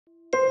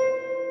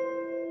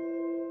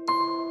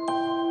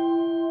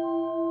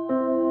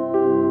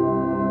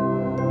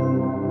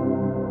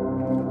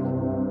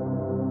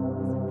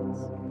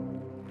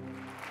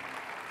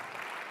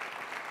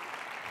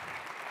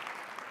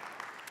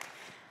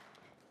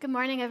Good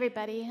morning,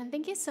 everybody, and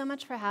thank you so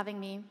much for having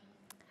me.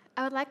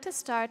 I would like to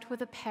start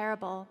with a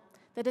parable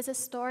that is a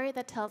story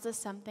that tells us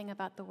something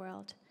about the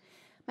world.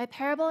 My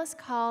parable is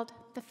called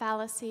The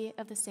Fallacy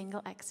of the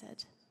Single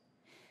Exit.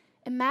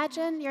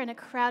 Imagine you're in a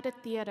crowded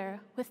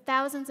theater with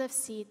thousands of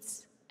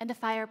seats and a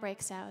fire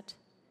breaks out.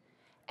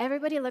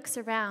 Everybody looks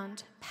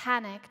around,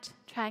 panicked,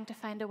 trying to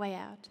find a way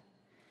out.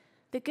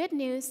 The good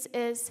news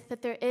is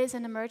that there is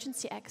an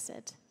emergency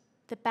exit.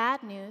 The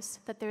bad news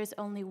that there is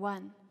only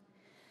one.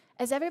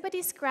 As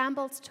everybody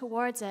scrambles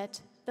towards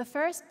it, the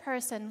first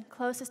person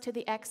closest to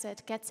the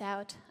exit gets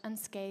out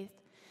unscathed,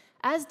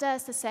 as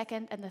does the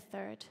second and the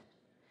third.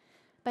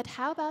 But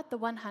how about the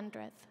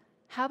 100th?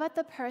 How about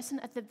the person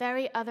at the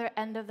very other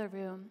end of the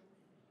room?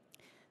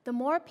 The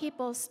more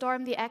people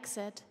storm the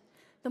exit,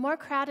 the more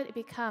crowded it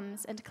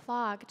becomes and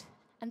clogged,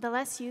 and the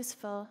less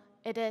useful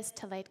it is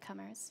to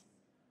latecomers.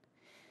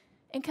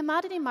 In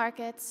commodity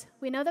markets,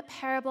 we know the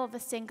parable of the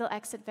single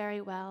exit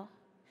very well.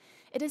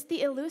 It is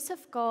the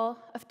elusive goal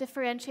of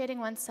differentiating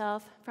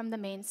oneself from the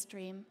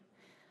mainstream,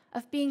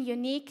 of being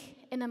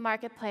unique in a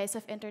marketplace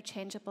of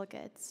interchangeable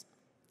goods.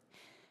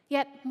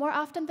 Yet, more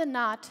often than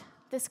not,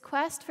 this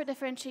quest for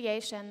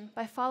differentiation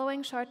by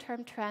following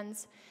short-term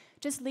trends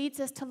just leads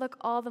us to look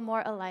all the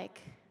more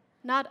alike,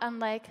 not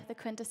unlike the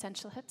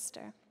quintessential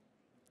hipster.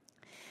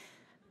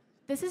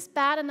 This is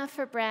bad enough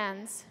for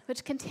brands,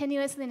 which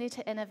continuously need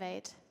to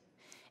innovate.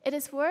 It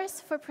is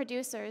worse for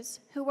producers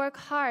who work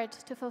hard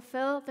to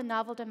fulfill the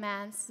novel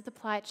demands the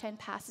supply chain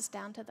passes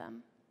down to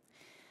them.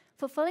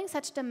 Fulfilling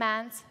such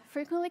demands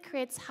frequently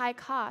creates high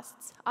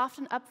costs,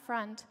 often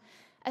upfront,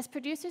 as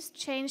producers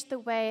change the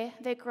way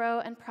they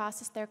grow and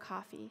process their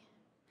coffee.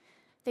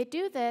 They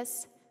do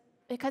this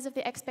because of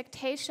the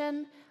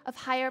expectation of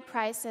higher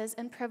prices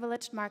and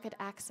privileged market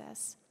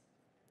access.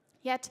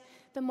 Yet,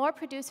 the more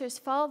producers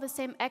follow the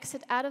same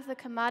exit out of the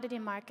commodity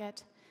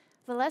market,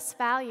 the less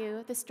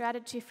value the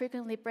strategy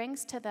frequently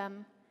brings to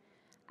them.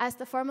 As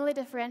the formally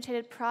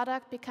differentiated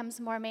product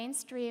becomes more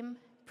mainstream,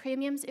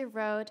 premiums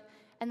erode,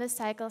 and the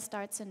cycle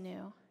starts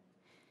anew.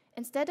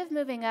 Instead of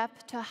moving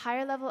up to a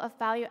higher level of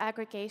value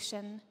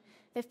aggregation,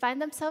 they find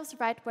themselves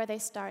right where they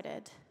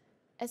started,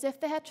 as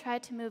if they had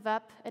tried to move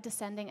up a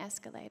descending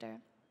escalator.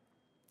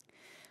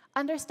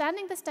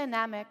 Understanding this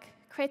dynamic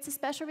creates a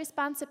special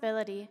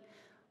responsibility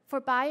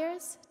for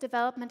buyers,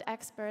 development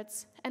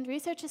experts, and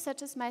researchers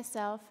such as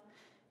myself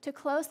to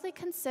closely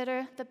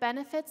consider the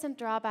benefits and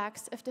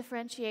drawbacks of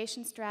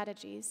differentiation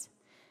strategies,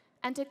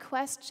 and to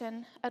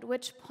question at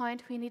which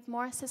point we need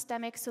more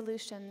systemic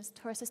solutions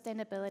to our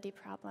sustainability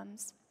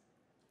problems.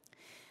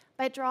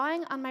 By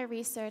drawing on my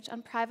research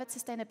on private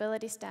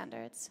sustainability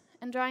standards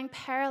and drawing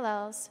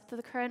parallels to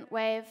the current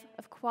wave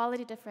of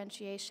quality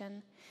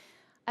differentiation,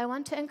 I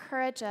want to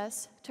encourage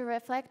us to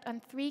reflect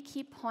on 3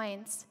 key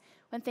points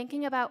when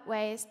thinking about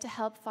ways to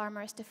help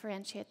farmers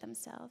differentiate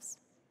themselves.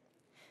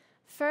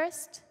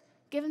 First,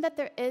 given that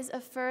there is a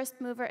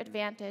first-mover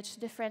advantage to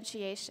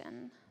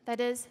differentiation,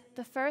 that is,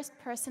 the first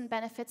person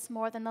benefits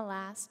more than the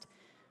last,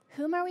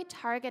 whom are we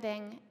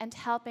targeting and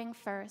helping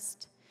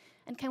first?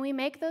 And can we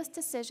make those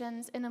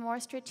decisions in a more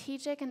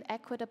strategic and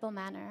equitable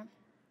manner?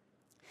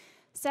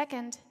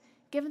 Second,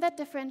 given that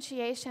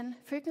differentiation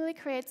frequently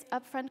creates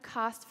upfront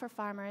costs for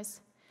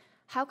farmers,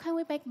 how can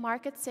we make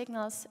market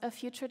signals of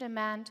future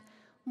demand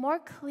more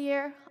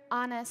clear,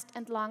 honest,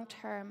 and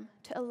long-term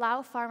to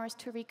allow farmers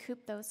to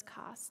recoup those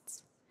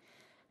costs?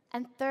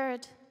 And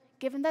third,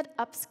 given that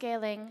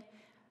upscaling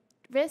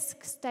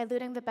risks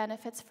diluting the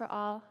benefits for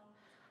all,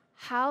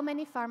 how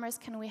many farmers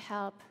can we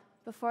help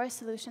before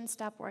solutions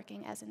stop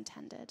working as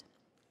intended?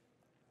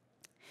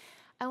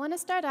 I want to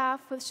start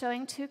off with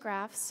showing 2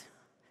 graphs,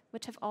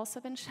 which have also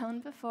been shown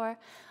before,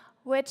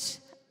 which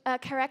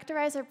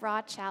characterize a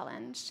broad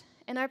challenge.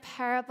 In our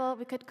parable,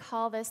 we could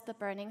call this the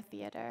burning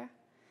theater.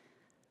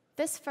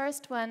 This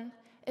first one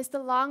is the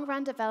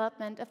long-run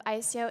development of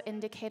ICO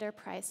indicator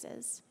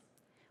prices.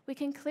 We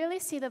can clearly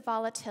see the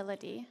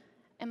volatility,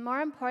 and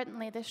more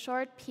importantly, the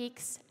short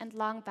peaks and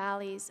long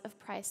valleys of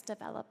price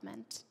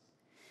development.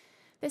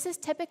 This is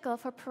typical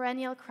for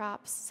perennial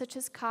crops, such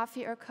as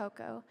coffee or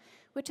cocoa,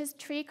 which is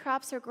tree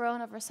crops are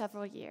grown over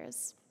several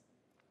years.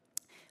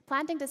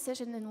 Planting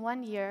decisions in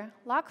 1 year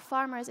lock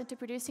farmers into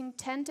producing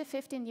 10 to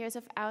 15 years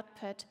of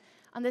output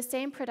on the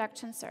same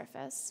production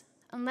surface,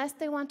 unless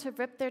they want to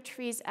rip their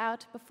trees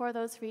out before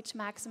those reach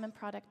maximum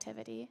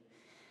productivity.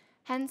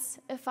 Hence,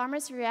 if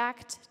farmers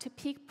react to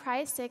peak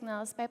price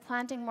signals by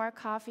planting more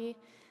coffee,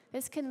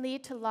 this can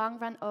lead to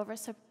long-run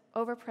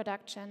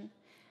overproduction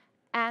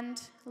and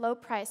low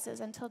prices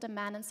until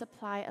demand and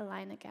supply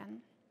align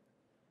again.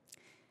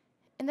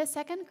 In the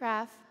second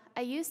graph,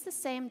 I used the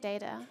same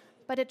data,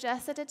 but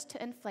adjusted it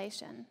to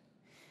inflation.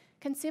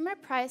 Consumer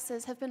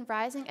prices have been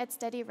rising at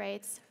steady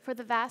rates for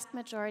the vast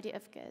majority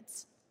of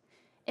goods.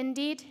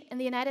 Indeed, in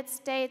the United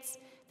States,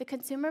 the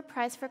consumer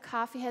price for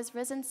coffee has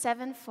risen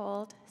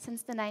 7-fold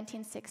since the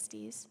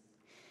 1960s.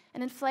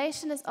 And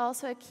inflation is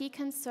also a key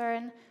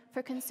concern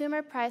for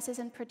consumer prices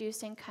in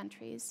producing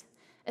countries,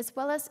 as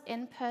well as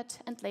input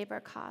and labor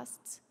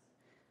costs.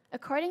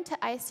 According to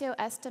ICO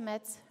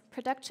estimates,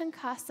 production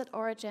costs at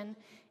origin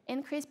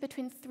increase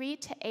between 3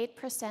 to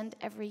 8%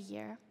 every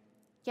year.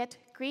 Yet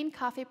green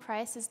coffee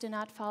prices do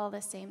not follow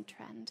the same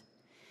trend.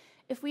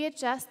 If we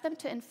adjust them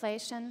to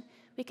inflation,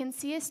 we can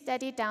see a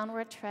steady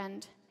downward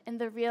trend in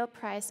the real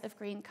price of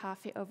green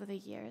coffee over the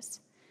years.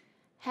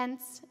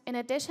 Hence, in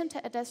addition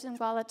to addressing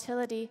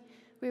volatility,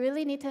 we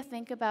really need to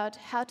think about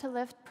how to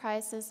lift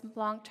prices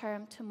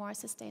long-term to more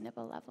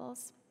sustainable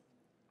levels.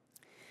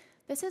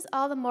 This is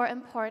all the more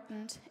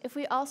important if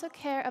we also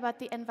care about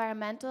the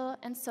environmental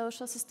and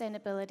social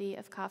sustainability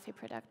of coffee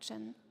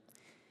production.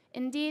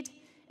 Indeed,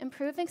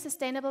 improving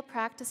sustainable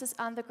practices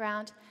on the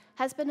ground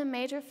has been a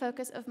major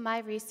focus of my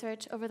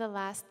research over the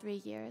last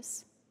 3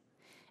 years.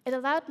 It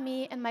allowed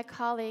me and my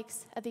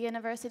colleagues at the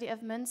University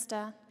of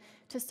Munster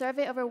to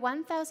survey over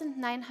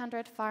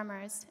 1,900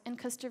 farmers in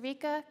Costa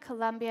Rica,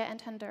 Colombia,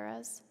 and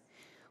Honduras.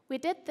 We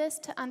did this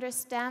to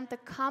understand the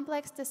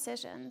complex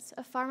decisions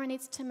a farmer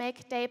needs to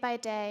make day by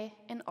day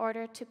in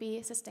order to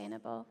be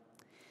sustainable.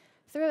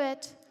 Through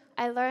it,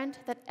 I learned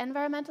that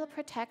environmental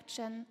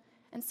protection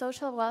and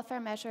social welfare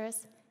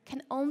measures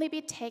can only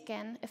be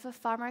taken if a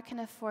farmer can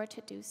afford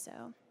to do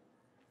so.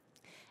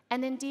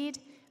 And indeed,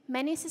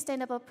 many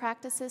sustainable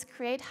practices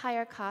create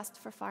higher costs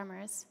for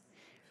farmers,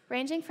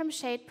 ranging from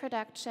shade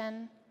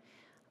production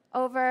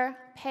over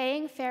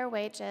paying fair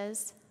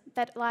wages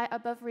that lie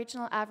above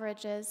regional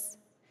averages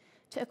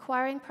to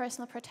acquiring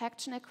personal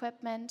protection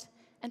equipment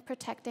and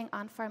protecting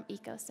on-farm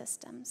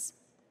ecosystems.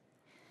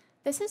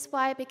 This is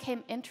why I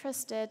became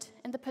interested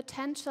in the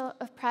potential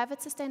of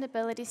private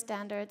sustainability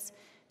standards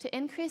to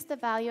increase the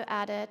value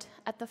added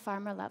at the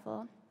farmer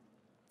level.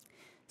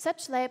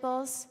 Such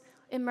labels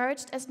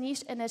emerged as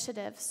niche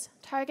initiatives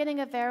targeting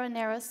a very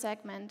narrow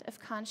segment of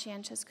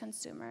conscientious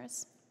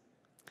consumers.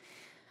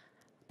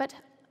 But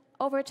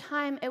over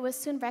time, it was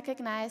soon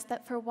recognized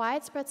that for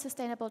widespread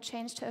sustainable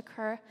change to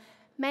occur,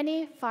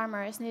 many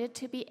farmers needed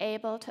to be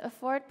able to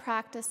afford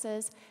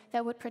practices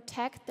that would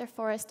protect their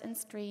forests and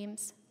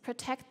streams,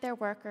 protect their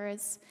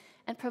workers,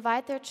 and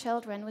provide their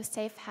children with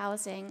safe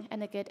housing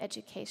and a good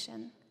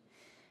education.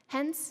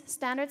 Hence,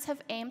 standards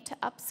have aimed to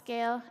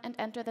upscale and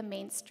enter the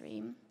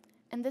mainstream.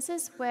 And this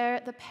is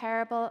where the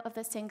parable of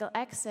the single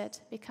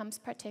exit becomes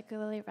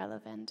particularly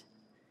relevant.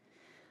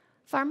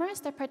 Farmers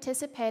that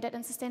participated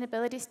in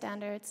sustainability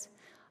standards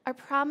are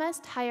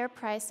promised higher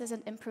prices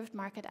and improved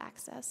market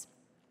access.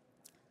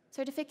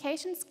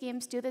 Certification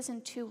schemes do this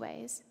in 2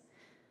 ways.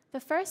 The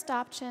first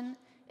option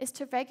is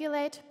to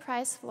regulate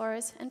price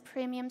floors and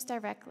premiums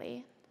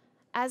directly,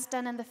 as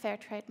done in the fair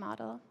trade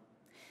model.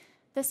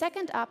 The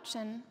second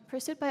option,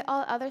 pursued by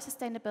all other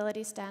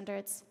sustainability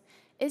standards,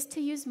 is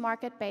to use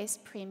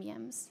market-based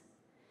premiums.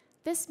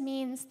 This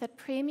means that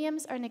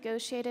premiums are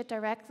negotiated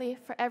directly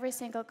for every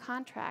single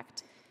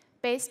contract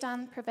based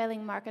on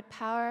prevailing market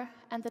power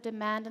and the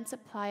demand and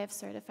supply of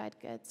certified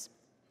goods.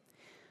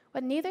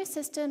 What neither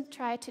system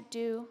tried to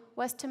do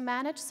was to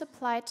manage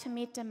supply to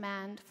meet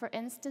demand, for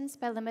instance,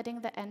 by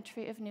limiting the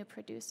entry of new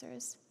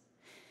producers.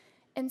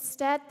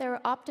 Instead, there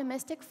were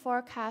optimistic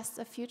forecasts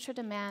of future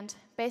demand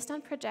based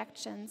on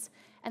projections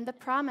and the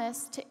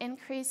promise to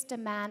increase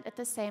demand at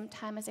the same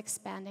time as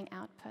expanding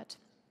output.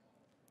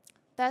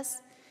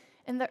 Thus,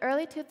 in the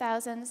early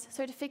 2000s,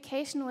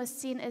 certification was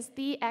seen as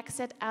the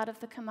exit out of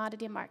the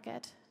commodity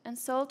market and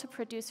sold to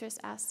producers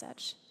as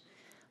such.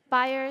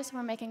 Buyers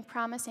were making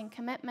promising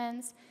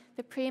commitments,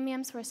 the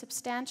premiums were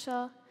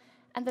substantial,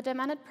 and the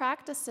demanded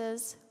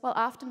practices, while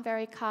often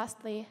very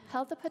costly,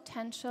 held the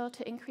potential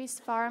to increase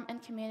farm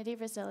and community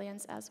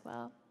resilience as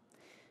well.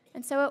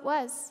 And so it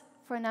was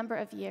for a number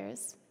of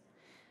years.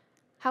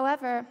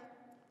 However,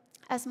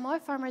 as more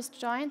farmers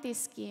joined these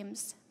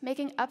schemes,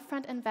 making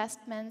upfront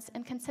investments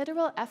and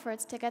considerable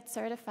efforts to get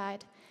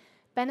certified,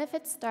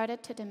 benefits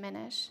started to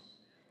diminish.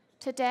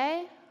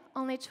 Today,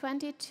 only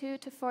 22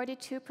 to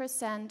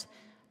 42%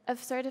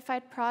 of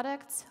certified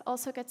products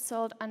also get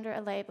sold under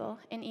a label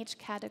in each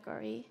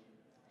category.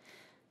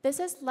 This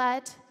has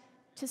led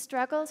to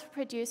struggles for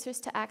producers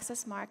to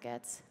access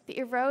markets, the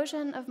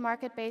erosion of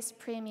market-based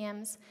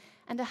premiums,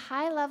 and a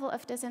high level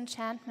of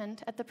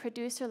disenchantment at the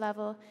producer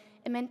level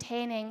in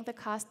maintaining the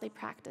costly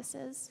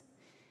practices.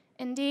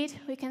 Indeed,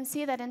 we can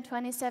see that in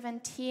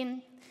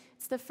 2017,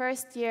 it's the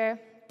first year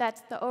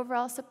that the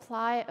overall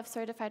supply of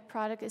certified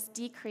product is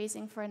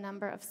decreasing for a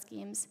number of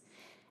schemes.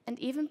 And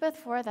even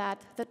before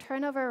that, the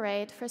turnover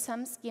rate for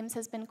some schemes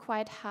has been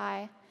quite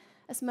high,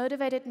 as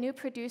motivated new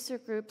producer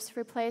groups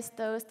replaced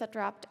those that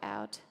dropped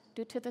out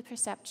due to the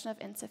perception of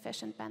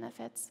insufficient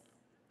benefits.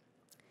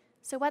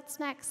 So what's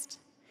next?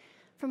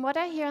 From what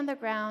I hear on the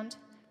ground,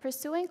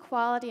 pursuing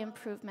quality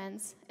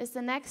improvements is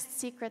the next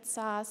secret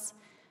sauce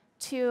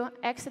to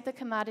exit the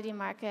commodity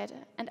market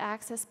and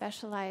access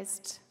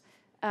specialized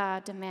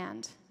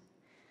demand.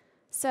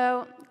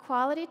 So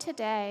quality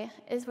today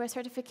is where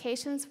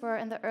certifications were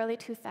in the early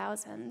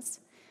 2000s,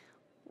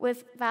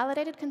 with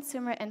validated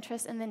consumer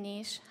interest in the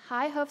niche,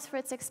 high hopes for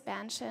its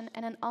expansion,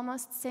 and an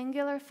almost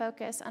singular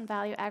focus on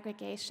value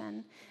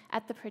aggregation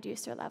at the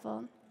producer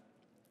level.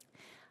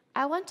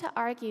 I want to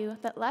argue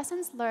that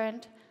lessons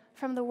learned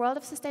from the world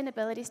of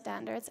sustainability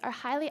standards are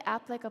highly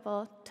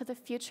applicable to the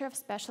future of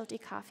specialty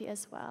coffee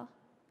as well.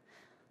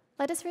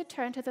 Let us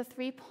return to the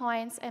 3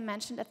 points I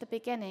mentioned at the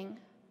beginning.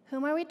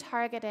 Whom are we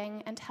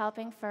targeting and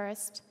helping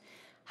first?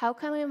 How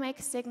can we make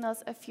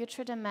signals of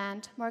future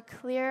demand more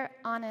clear,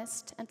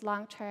 honest, and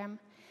long-term?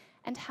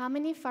 And how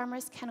many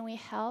farmers can we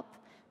help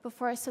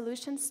before our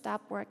solutions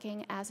stop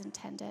working as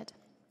intended?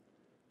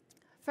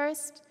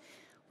 First,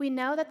 we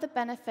know that the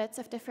benefits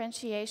of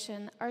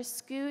differentiation are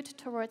skewed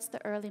towards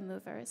the early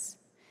movers.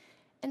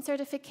 In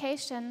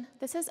certification,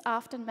 this has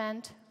often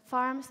meant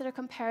farms that are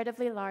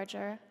comparatively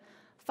larger,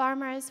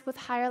 farmers with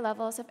higher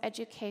levels of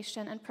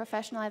education and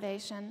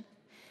professionalization,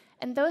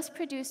 and those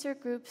producer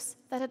groups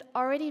that had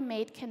already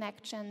made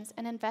connections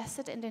and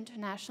invested in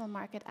international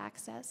market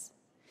access.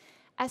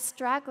 As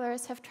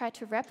stragglers have tried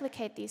to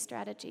replicate these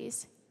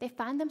strategies, they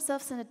find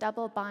themselves in a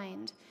double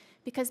bind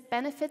because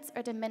benefits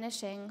are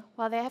diminishing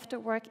while they have to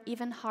work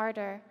even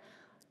harder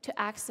to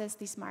access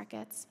these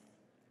markets.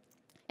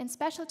 In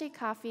specialty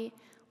coffee,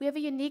 we have a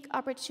unique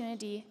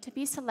opportunity to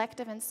be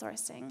selective in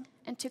sourcing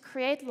and to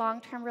create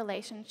long-term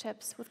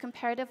relationships with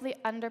comparatively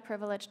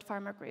underprivileged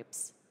farmer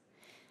groups.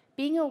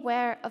 Being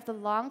aware of the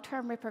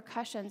long-term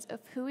repercussions of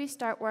who we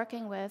start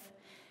working with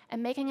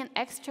and making an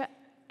extra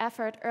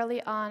effort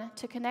early on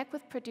to connect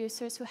with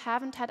producers who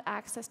haven't had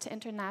access to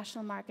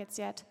international markets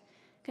yet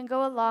can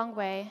go a long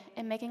way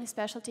in making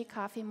specialty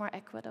coffee more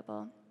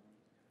equitable.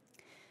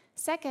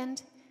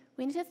 Second,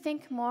 we need to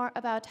think more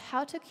about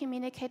how to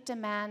communicate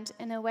demand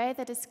in a way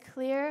that is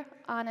clear,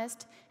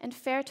 honest, and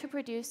fair to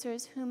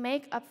producers who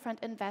make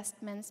upfront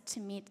investments to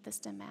meet this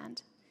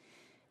demand.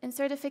 In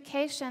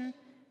certification,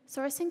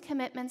 sourcing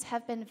commitments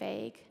have been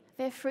vague.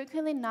 They have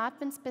frequently not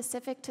been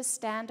specific to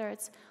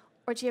standards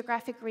or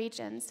geographic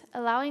regions,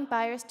 allowing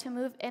buyers to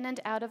move in and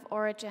out of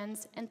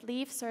origins and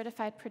leave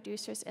certified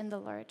producers in the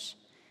lurch.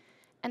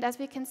 And as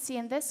we can see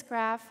in this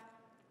graph,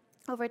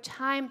 over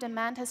time,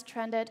 demand has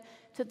trended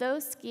to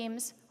those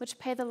schemes which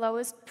pay the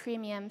lowest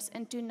premiums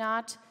and do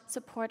not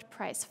support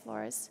price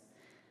floors.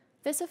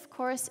 This, of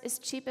course, is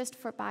cheapest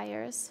for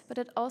buyers, but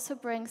it also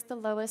brings the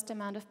lowest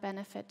amount of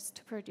benefits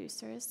to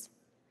producers.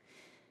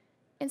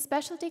 In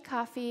specialty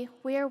coffee,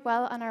 we are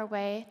well on our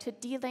way to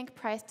de-link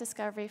price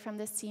discovery from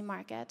the C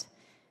market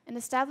and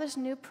establish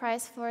new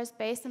price floors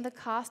based on the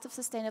cost of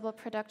sustainable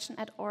production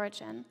at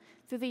origin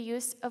through the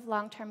use of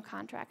long-term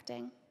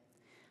contracting.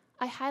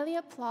 I highly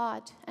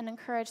applaud and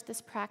encourage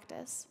this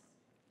practice.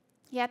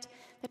 Yet,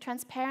 the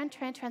Transparent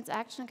Trade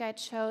Transaction Guide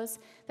shows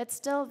that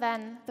still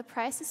then, the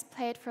prices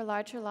paid for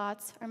larger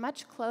lots are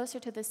much closer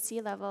to the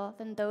C level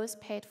than those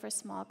paid for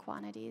small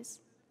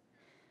quantities.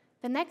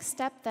 The next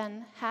step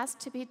then has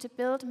to be to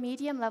build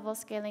medium-level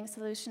scaling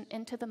solution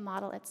into the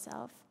model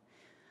itself.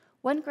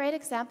 One great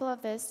example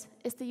of this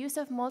is the use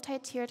of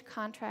multi-tiered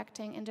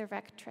contracting in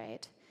direct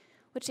trade,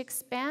 which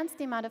expands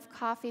the amount of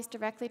coffees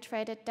directly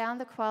traded down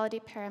the quality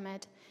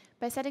pyramid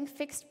by setting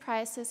fixed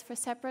prices for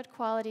separate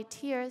quality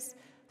tiers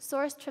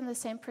sourced from the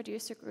same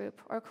producer group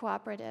or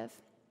cooperative.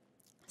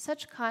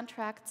 Such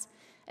contracts,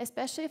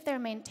 especially if they're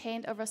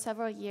maintained over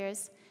several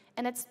years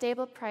and at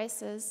stable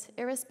prices,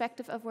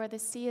 irrespective of where the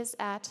C is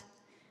at,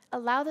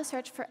 allow the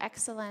search for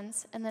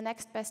excellence and the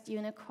next best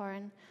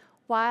unicorn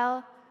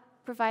while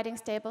providing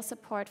stable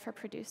support for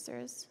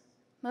producers.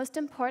 Most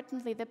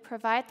importantly, they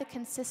provide the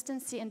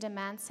consistency in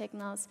demand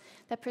signals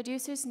that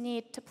producers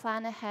need to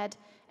plan ahead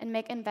and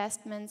make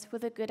investments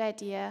with a good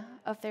idea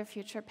of their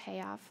future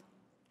payoff.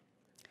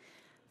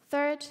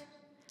 Third,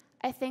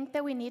 I think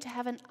that we need to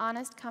have an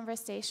honest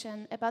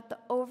conversation about the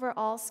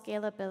overall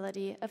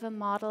scalability of a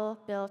model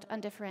built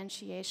on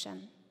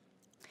differentiation.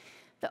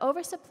 The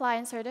oversupply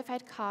in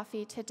certified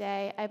coffee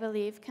today, I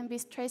believe, can be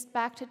traced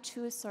back to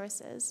 2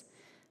 sources.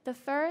 The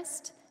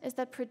first is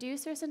that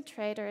producers and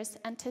traders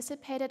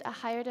anticipated a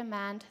higher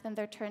demand than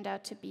there turned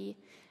out to be,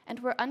 and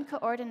were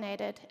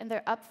uncoordinated in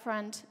their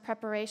upfront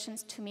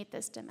preparations to meet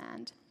this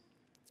demand.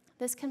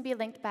 This can be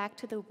linked back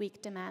to the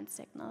weak demand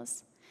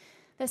signals.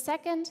 The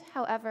second,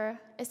 however,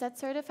 is that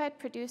certified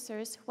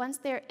producers, once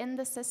they're in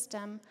the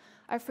system,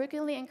 are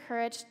frequently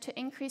encouraged to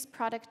increase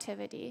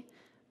productivity,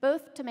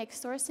 both to make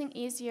sourcing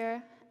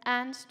easier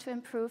and to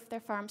improve their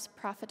farm's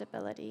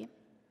profitability.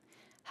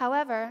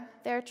 However,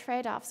 there are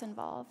trade-offs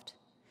involved.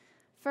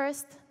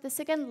 First, this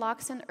again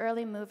locks in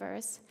early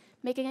movers,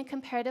 making it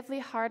comparatively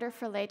harder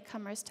for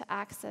latecomers to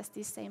access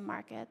these same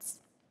markets.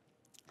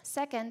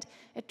 Second,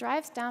 it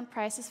drives down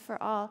prices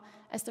for all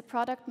as the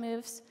product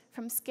moves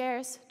from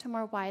scarce to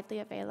more widely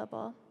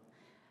available.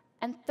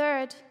 And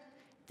third,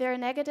 there are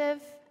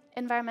negative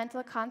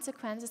environmental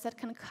consequences that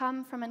can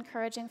come from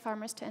encouraging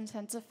farmers to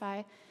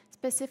intensify,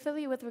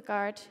 specifically with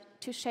regard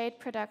to shade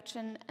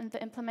production and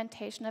the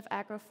implementation of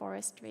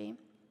agroforestry.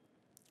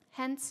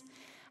 Hence,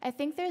 I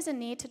think there's a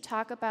need to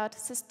talk about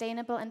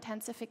sustainable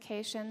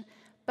intensification,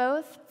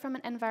 both from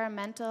an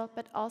environmental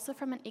but also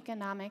from an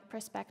economic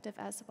perspective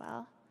as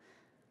well.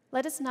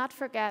 Let us not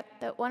forget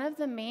that one of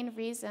the main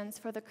reasons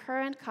for the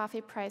current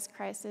coffee price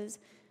crisis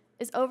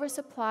is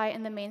oversupply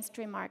in the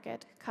mainstream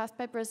market, caused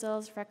by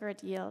Brazil's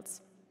record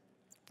yields.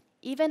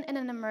 even in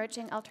an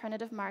emerging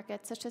alternative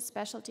market such as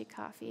specialty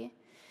coffee.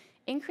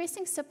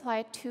 Increasing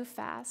supply too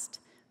fast,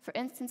 for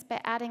instance by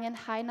adding in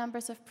high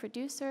numbers of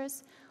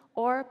producers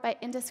or by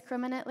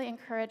indiscriminately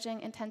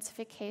encouraging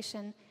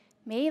intensification,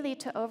 may lead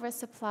to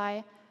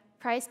oversupply,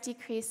 price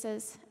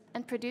decreases,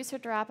 and producer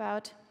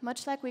dropout,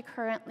 much like we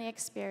currently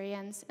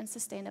experience in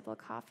sustainable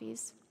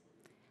coffees.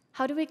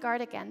 How do we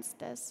guard against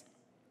this?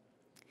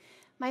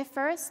 My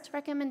first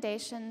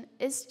recommendation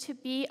is to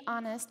be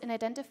honest in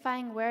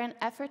identifying where an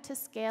effort to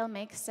scale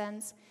makes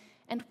sense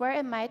and where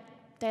it might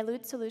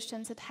dilute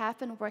solutions that have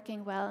been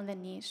working well in the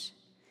niche.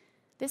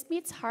 This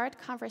means hard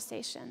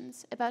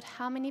conversations about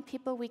how many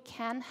people we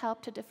can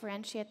help to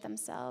differentiate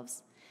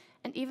themselves,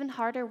 and even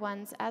harder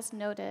ones, as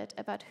noted,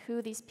 about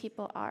who these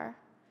people are.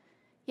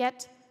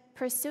 Yet,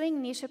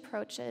 pursuing niche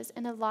approaches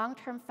in a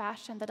long-term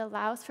fashion that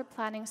allows for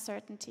planning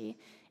certainty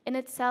in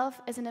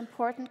itself is an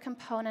important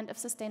component of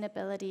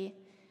sustainability,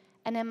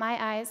 and in my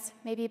eyes,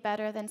 may be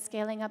better than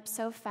scaling up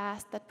so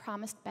fast that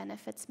promised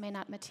benefits may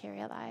not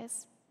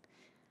materialize.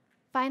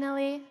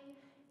 Finally,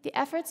 the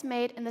efforts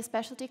made in the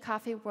specialty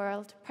coffee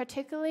world,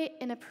 particularly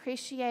in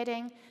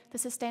appreciating the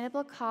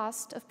sustainable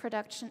cost of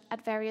production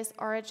at various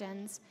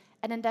origins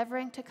and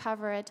endeavoring to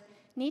cover it,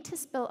 need to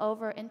spill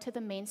over into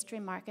the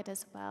mainstream market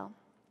as well.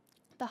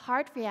 The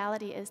hard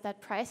reality is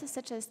that prices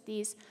such as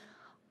these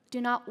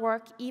do not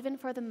work even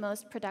for the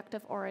most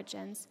productive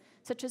origins,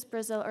 such as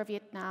Brazil or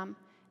Vietnam,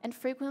 and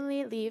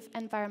frequently leave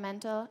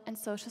environmental and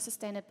social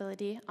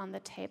sustainability on the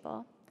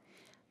table.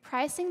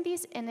 Pricing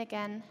these in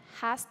again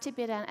has to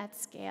be done at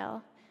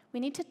scale. We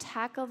need to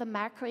tackle the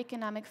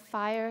macroeconomic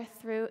fire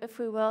through, if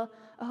we will,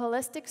 a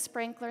holistic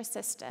sprinkler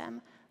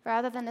system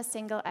rather than a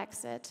single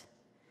exit.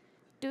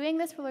 Doing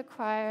this will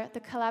require the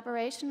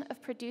collaboration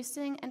of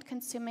producing and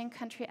consuming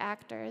country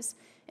actors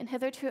in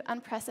hitherto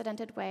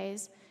unprecedented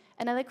ways,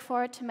 and I look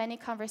forward to many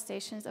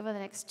conversations over the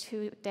next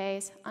 2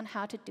 days on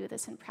how to do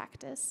this in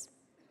practice.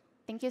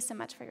 Thank you so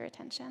much for your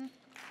attention.